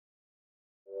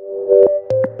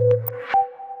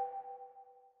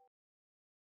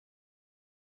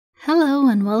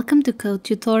and welcome to Code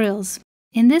Tutorials.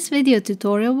 In this video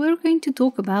tutorial, we're going to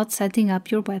talk about setting up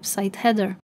your website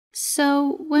header.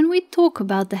 So, when we talk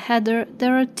about the header,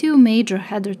 there are two major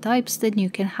header types that you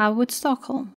can have with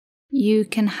Stockholm. You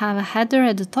can have a header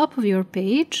at the top of your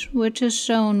page, which is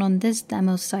shown on this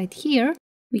demo site here.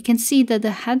 We can see that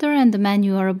the header and the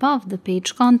menu are above the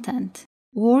page content.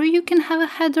 Or you can have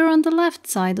a header on the left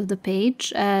side of the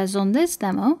page, as on this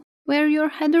demo, where your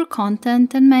header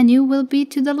content and menu will be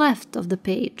to the left of the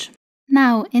page.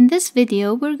 Now, in this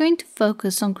video, we're going to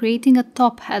focus on creating a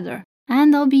top header,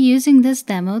 and I'll be using this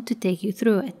demo to take you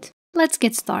through it. Let's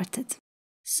get started.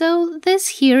 So,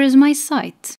 this here is my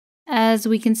site. As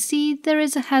we can see, there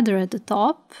is a header at the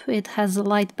top, it has a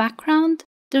light background,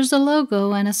 there's a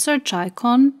logo and a search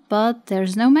icon, but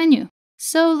there's no menu.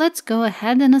 So let's go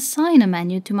ahead and assign a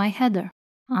menu to my header.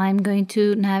 I'm going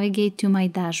to navigate to my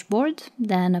dashboard,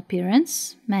 then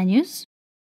Appearance, Menus.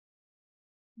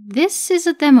 This is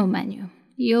a demo menu.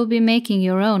 You'll be making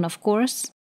your own, of course.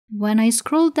 When I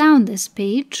scroll down this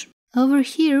page, over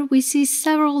here we see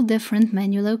several different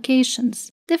menu locations,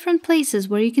 different places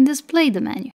where you can display the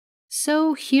menu.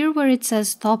 So here where it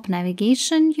says Top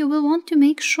Navigation, you will want to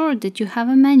make sure that you have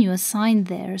a menu assigned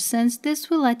there, since this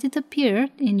will let it appear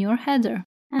in your header.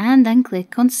 And then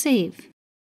click on Save.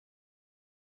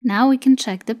 Now we can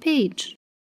check the page.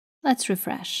 Let's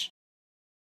refresh.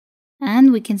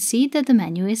 And we can see that the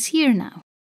menu is here now.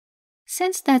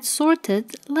 Since that's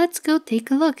sorted, let's go take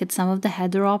a look at some of the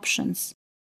header options.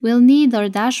 We'll need our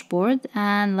dashboard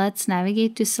and let's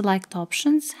navigate to Select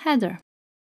Options, Header.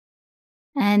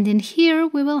 And in here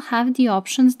we will have the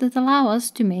options that allow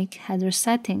us to make header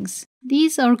settings.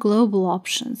 These are global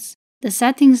options. The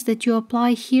settings that you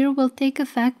apply here will take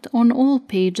effect on all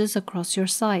pages across your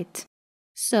site.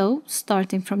 So,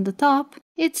 starting from the top,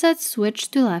 it says Switch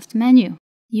to Left Menu.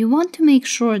 You want to make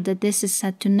sure that this is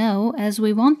set to No, as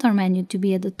we want our menu to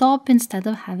be at the top instead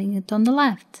of having it on the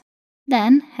left.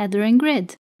 Then, Header and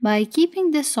Grid. By keeping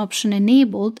this option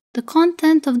enabled, the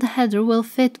content of the header will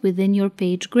fit within your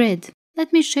page grid.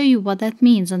 Let me show you what that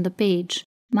means on the page.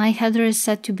 My header is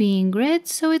set to be in grid,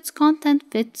 so its content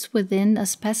fits within a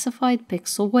specified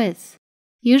pixel width.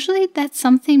 Usually that's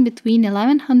something between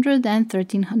 1100 and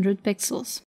 1300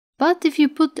 pixels. But if you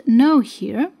put No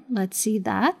here, let's see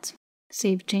that.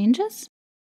 Save changes.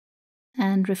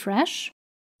 And refresh.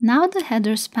 Now the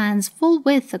header spans full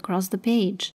width across the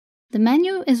page. The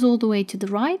menu is all the way to the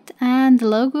right and the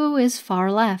logo is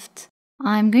far left.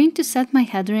 I'm going to set my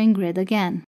header in grid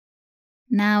again.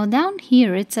 Now down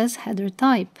here it says Header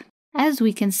Type. As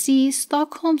we can see,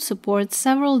 Stockholm supports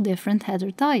several different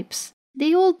header types.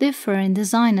 They all differ in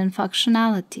design and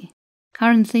functionality.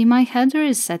 Currently my header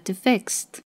is set to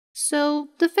Fixed. So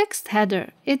the fixed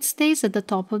header, it stays at the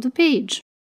top of the page.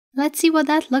 Let's see what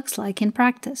that looks like in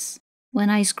practice. When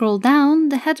I scroll down,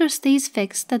 the header stays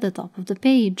fixed at the top of the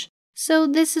page. So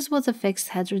this is what a fixed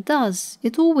header does.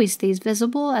 It always stays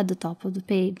visible at the top of the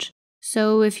page.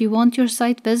 So if you want your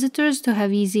site visitors to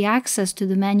have easy access to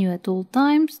the menu at all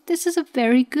times, this is a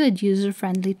very good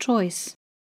user-friendly choice.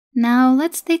 Now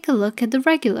let's take a look at the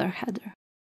regular header.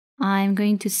 I'm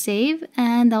going to save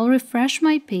and I'll refresh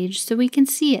my page so we can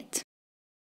see it.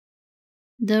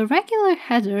 The regular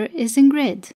header is in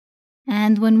grid,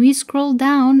 and when we scroll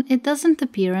down, it doesn't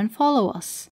appear and follow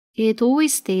us. It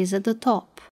always stays at the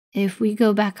top. If we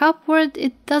go back upward,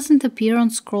 it doesn't appear on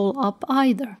scroll up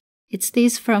either. It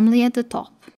stays firmly at the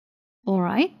top.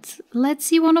 Alright, let's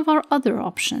see one of our other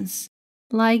options,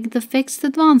 like the fixed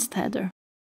advanced header.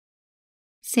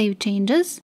 Save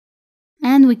changes,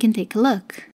 and we can take a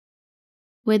look.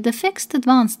 With the fixed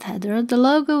advanced header, the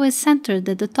logo is centered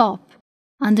at the top.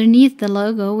 Underneath the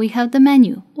logo, we have the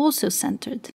menu, also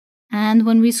centered. And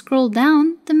when we scroll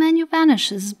down, the menu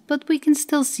vanishes, but we can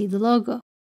still see the logo.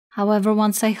 However,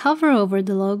 once I hover over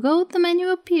the logo, the menu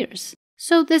appears.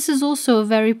 So this is also a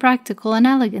very practical and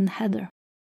elegant header.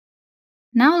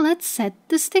 Now let's set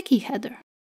the sticky header.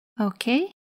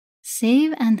 OK,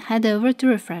 save and head over to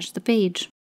refresh the page.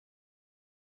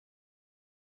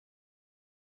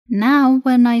 Now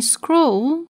when I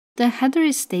scroll, the header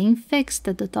is staying fixed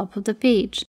at the top of the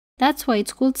page. That's why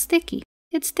it's called sticky.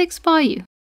 It sticks by you.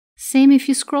 Same if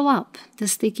you scroll up, the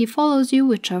sticky follows you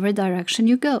whichever direction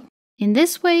you go. In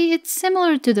this way, it's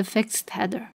similar to the fixed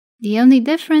header. The only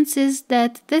difference is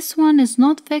that this one is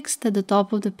not fixed at the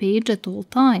top of the page at all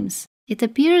times. It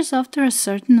appears after a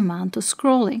certain amount of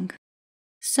scrolling.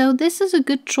 So this is a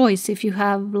good choice if you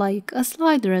have like a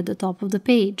slider at the top of the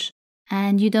page,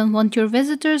 and you don't want your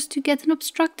visitors to get an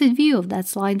obstructed view of that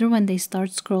slider when they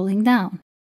start scrolling down.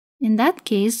 In that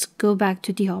case, go back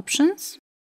to the options.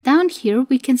 Down here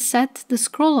we can set the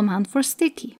scroll amount for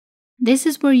sticky. This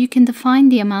is where you can define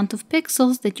the amount of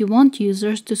pixels that you want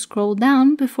users to scroll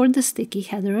down before the sticky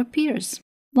header appears.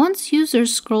 Once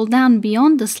users scroll down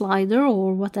beyond the slider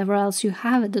or whatever else you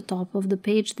have at the top of the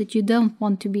page that you don't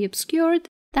want to be obscured,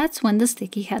 that's when the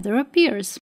sticky header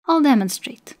appears. I'll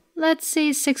demonstrate. Let's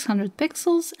say 600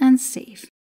 pixels and save.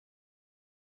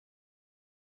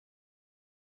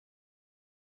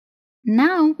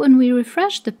 Now, when we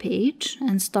refresh the page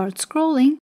and start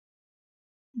scrolling,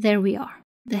 there we are.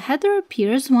 The header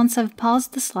appears once I've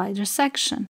paused the slider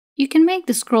section. You can make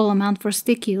the scroll amount for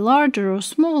sticky larger or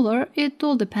smaller, it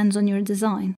all depends on your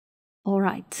design.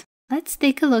 Alright, let's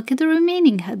take a look at the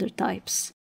remaining header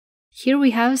types. Here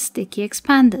we have sticky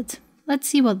expanded. Let's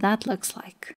see what that looks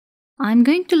like. I'm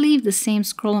going to leave the same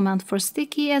scroll amount for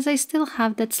sticky as I still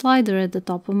have that slider at the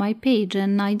top of my page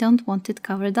and I don't want it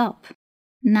covered up.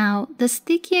 Now, the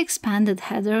sticky expanded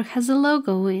header has a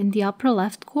logo in the upper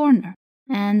left corner.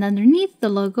 And underneath the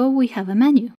logo we have a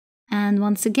menu. And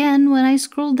once again, when I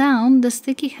scroll down, the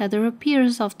sticky header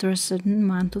appears after a certain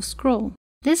amount of scroll.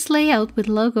 This layout with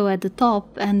logo at the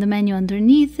top and the menu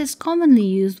underneath is commonly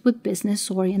used with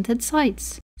business-oriented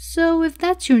sites. So if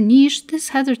that's your niche, this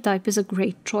header type is a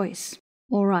great choice.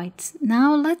 Alright,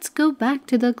 now let's go back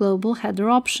to the global header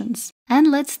options.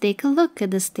 And let's take a look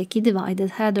at the sticky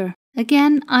divided header.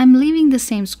 Again, I'm leaving the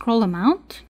same scroll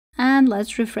amount. And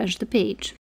let's refresh the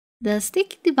page. The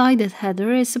sticky divided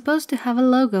header is supposed to have a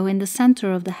logo in the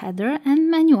center of the header and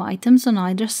menu items on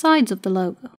either sides of the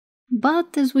logo.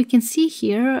 But as we can see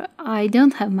here, I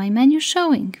don't have my menu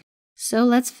showing. So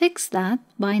let's fix that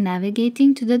by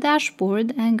navigating to the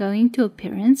dashboard and going to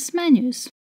Appearance Menus.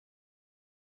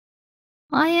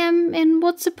 I am in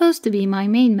what's supposed to be my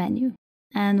main menu.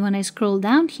 And when I scroll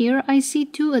down here, I see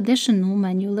two additional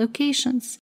menu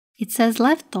locations. It says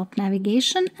left top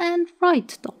navigation and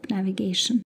right top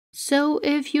navigation. So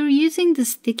if you're using the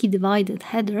sticky divided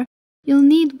header, you'll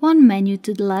need one menu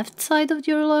to the left side of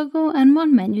your logo and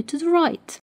one menu to the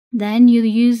right. Then you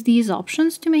use these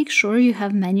options to make sure you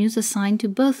have menus assigned to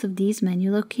both of these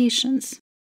menu locations.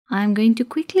 I'm going to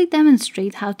quickly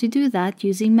demonstrate how to do that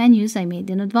using menus I made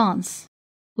in advance.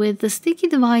 With the sticky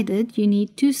divided, you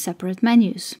need two separate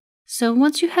menus. So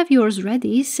once you have yours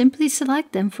ready, simply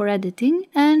select them for editing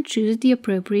and choose the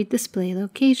appropriate display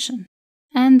location.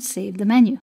 And save the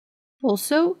menu.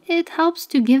 Also, it helps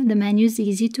to give the menus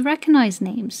easy to recognize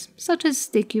names, such as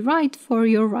sticky right for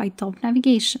your right top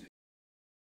navigation.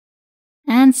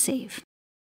 And save.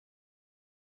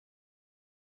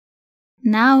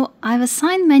 Now, I've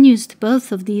assigned menus to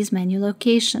both of these menu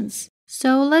locations,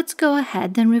 so let's go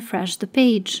ahead and refresh the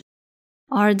page.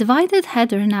 Our divided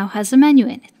header now has a menu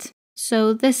in it.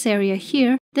 So this area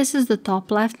here, this is the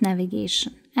top left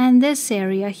navigation, and this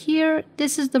area here,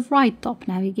 this is the right top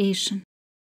navigation.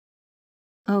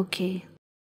 Okay,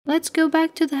 let's go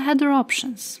back to the header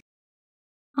options.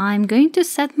 I'm going to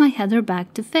set my header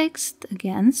back to fixed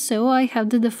again so I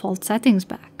have the default settings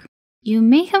back. You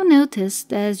may have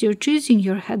noticed as you're choosing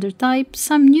your header type,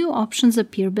 some new options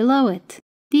appear below it.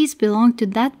 These belong to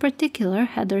that particular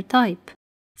header type,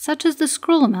 such as the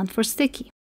scroll amount for sticky.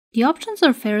 The options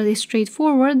are fairly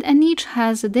straightforward and each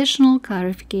has additional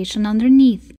clarification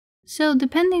underneath. So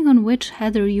depending on which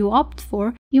header you opt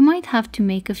for, you might have to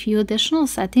make a few additional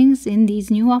settings in these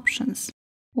new options.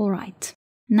 Alright,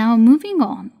 now moving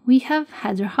on, we have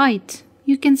header height.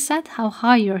 You can set how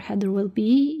high your header will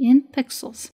be in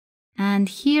pixels. And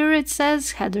here it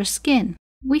says header skin.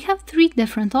 We have three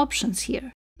different options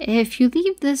here. If you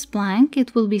leave this blank,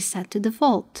 it will be set to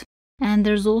default. And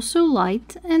there's also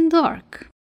light and dark.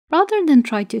 Rather than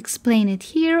try to explain it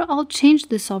here, I'll change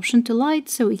this option to light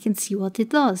so we can see what it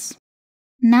does.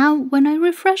 Now, when I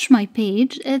refresh my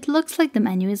page, it looks like the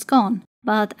menu is gone.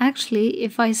 But actually,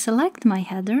 if I select my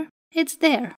header, it's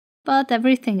there. But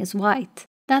everything is white.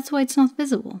 That's why it's not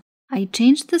visible. I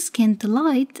changed the skin to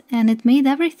light and it made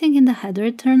everything in the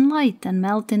header turn light and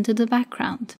melt into the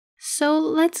background. So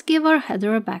let's give our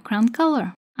header a background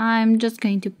color. I'm just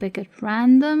going to pick at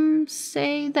random,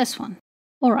 say this one.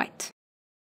 Alright.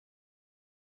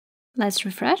 Let's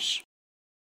refresh.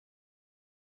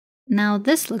 Now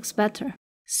this looks better.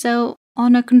 So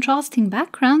on a contrasting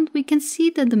background, we can see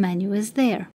that the menu is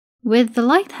there. With the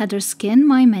light header skin,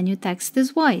 my menu text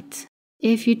is white.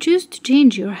 If you choose to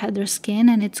change your header skin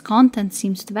and its content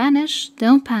seems to vanish,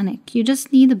 don't panic, you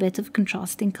just need a bit of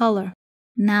contrasting color.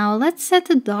 Now let's set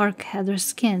a dark header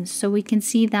skin so we can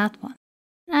see that one.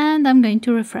 And I'm going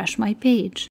to refresh my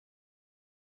page.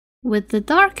 With the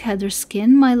dark header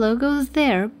skin, my logo is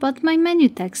there, but my menu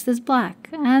text is black,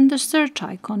 and the search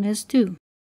icon is too.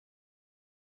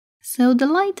 So the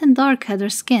light and dark header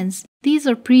skins, these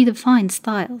are predefined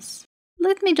styles.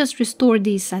 Let me just restore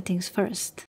these settings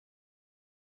first.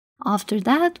 After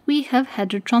that, we have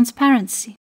header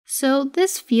transparency. So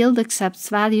this field accepts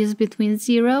values between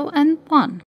 0 and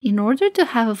 1. In order to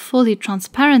have a fully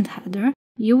transparent header,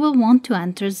 you will want to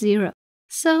enter 0.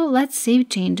 So let's save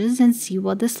changes and see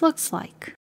what this looks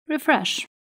like. Refresh.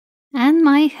 And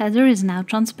my header is now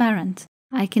transparent.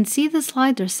 I can see the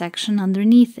slider section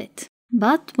underneath it.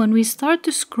 But when we start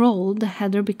to scroll, the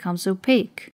header becomes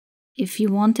opaque. If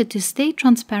you want it to stay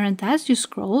transparent as you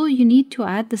scroll, you need to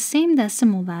add the same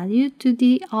decimal value to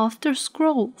the After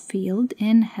Scroll field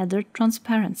in Header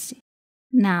Transparency.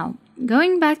 Now,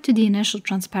 going back to the initial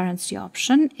transparency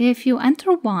option, if you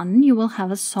enter 1, you will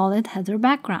have a solid header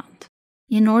background.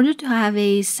 In order to have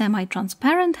a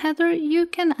semi-transparent header, you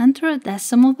can enter a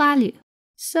decimal value.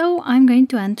 So I'm going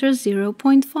to enter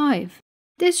 0.5.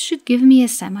 This should give me a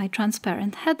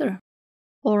semi-transparent header.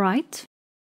 Alright,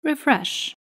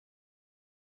 refresh.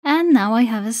 And now I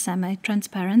have a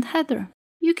semi-transparent header.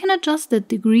 You can adjust the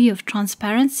degree of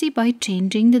transparency by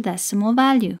changing the decimal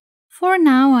value. For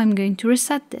now, I'm going to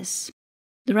reset this.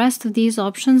 The rest of these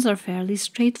options are fairly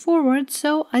straightforward,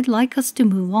 so I'd like us to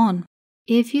move on.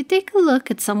 If you take a look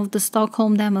at some of the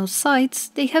Stockholm demo sites,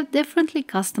 they have differently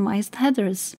customized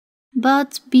headers.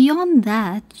 But beyond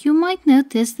that, you might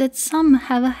notice that some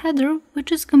have a header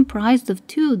which is comprised of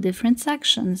 2 different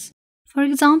sections. For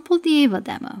example, the Ava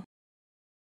demo.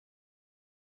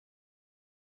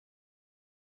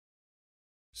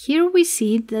 Here we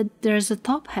see that there's a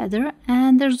top header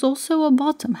and there's also a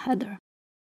bottom header.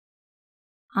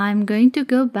 I'm going to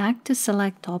go back to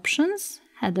Select Options,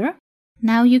 Header.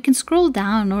 Now you can scroll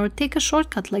down or take a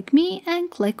shortcut like me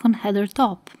and click on Header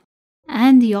Top.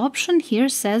 And the option here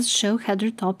says Show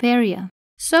Header Top Area.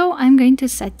 So I'm going to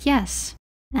set Yes.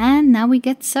 And now we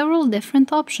get several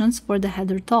different options for the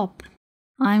header top.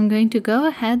 I'm going to go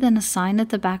ahead and assign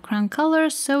it a background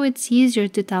color so it's easier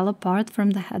to tell apart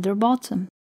from the header bottom.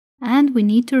 And we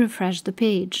need to refresh the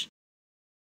page.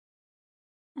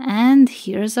 And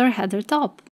here's our header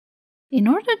top. In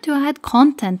order to add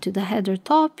content to the header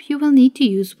top, you will need to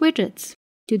use widgets.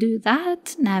 To do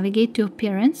that, navigate to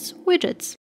Appearance,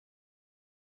 Widgets.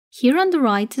 Here on the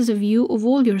right is a view of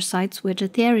all your site's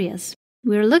widget areas.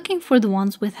 We're looking for the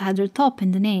ones with header top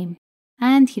in the name.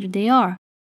 And here they are.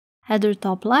 Header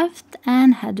top left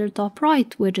and header top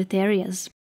right widget areas.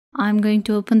 I'm going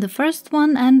to open the first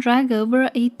one and drag over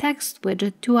a text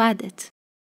widget to add it.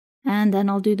 And then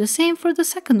I'll do the same for the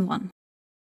second one.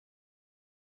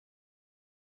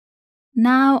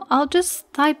 Now I'll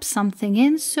just type something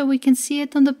in so we can see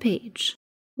it on the page,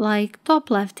 like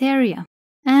top left area,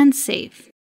 and save.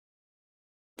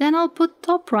 Then I'll put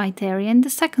top right area in the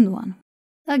second one.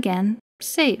 Again,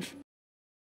 save.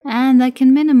 And I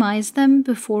can minimize them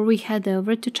before we head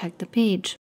over to check the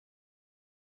page.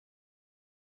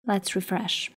 Let's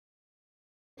refresh.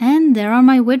 And there are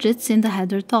my widgets in the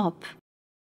header top.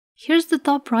 Here's the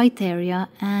top right area,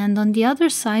 and on the other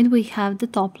side we have the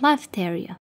top left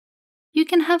area. You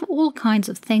can have all kinds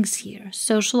of things here.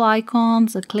 Social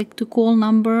icons, a click-to-call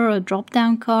number, a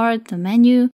drop-down card, a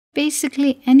menu.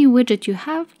 Basically, any widget you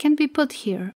have can be put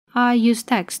here. I use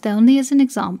text only as an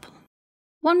example.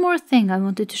 One more thing I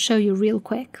wanted to show you real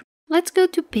quick. Let's go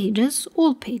to Pages,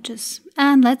 All Pages,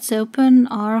 and let's open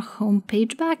our home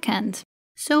page backend.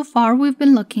 So far we've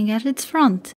been looking at its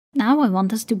front. Now I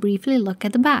want us to briefly look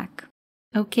at the back.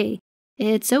 Okay,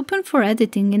 it's open for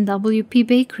editing in WP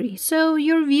Bakery, so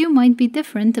your view might be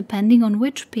different depending on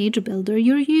which page builder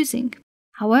you're using.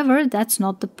 However, that's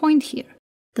not the point here.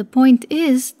 The point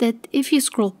is that if you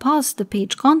scroll past the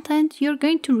page content, you're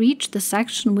going to reach the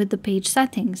section with the page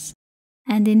settings.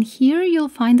 And in here you'll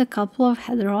find a couple of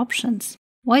header options.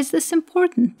 Why is this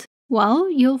important? Well,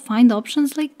 you'll find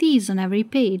options like these on every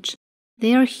page.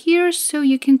 They are here so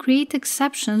you can create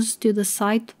exceptions to the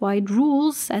site-wide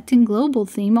rules set in global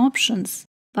theme options.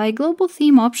 By global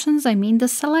theme options, I mean the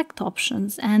select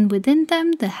options, and within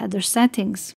them the header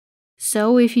settings.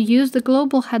 So if you use the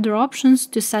global header options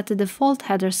to set a default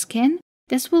header skin,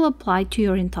 this will apply to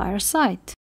your entire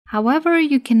site. However,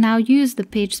 you can now use the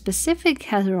page-specific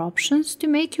header options to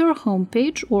make your home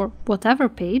page, or whatever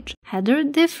page, header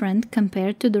different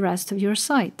compared to the rest of your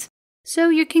site. So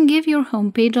you can give your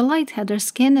home page a light header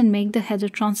skin and make the header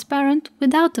transparent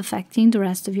without affecting the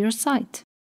rest of your site.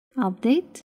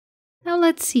 Update. Now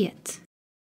let's see it.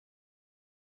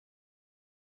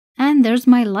 And there's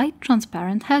my light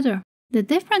transparent header. The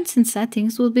difference in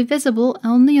settings will be visible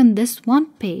only on this one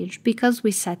page because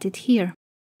we set it here.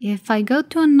 If I go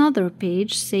to another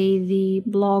page, say the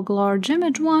blog large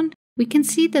image one, we can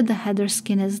see that the header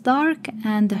skin is dark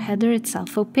and the header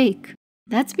itself opaque.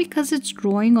 That's because it's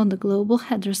drawing on the global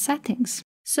header settings.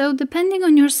 So depending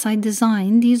on your site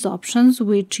design, these options,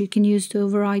 which you can use to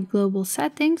override global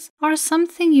settings, are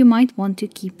something you might want to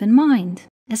keep in mind,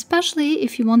 especially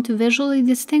if you want to visually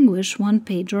distinguish one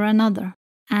page or another.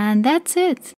 And that's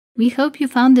it! We hope you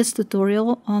found this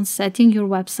tutorial on setting your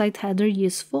website header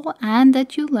useful and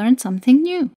that you learned something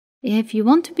new. If you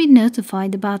want to be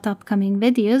notified about upcoming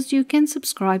videos, you can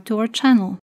subscribe to our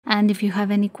channel. And if you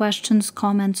have any questions,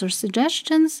 comments, or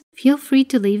suggestions, feel free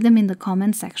to leave them in the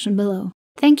comment section below.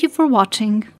 Thank you for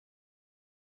watching!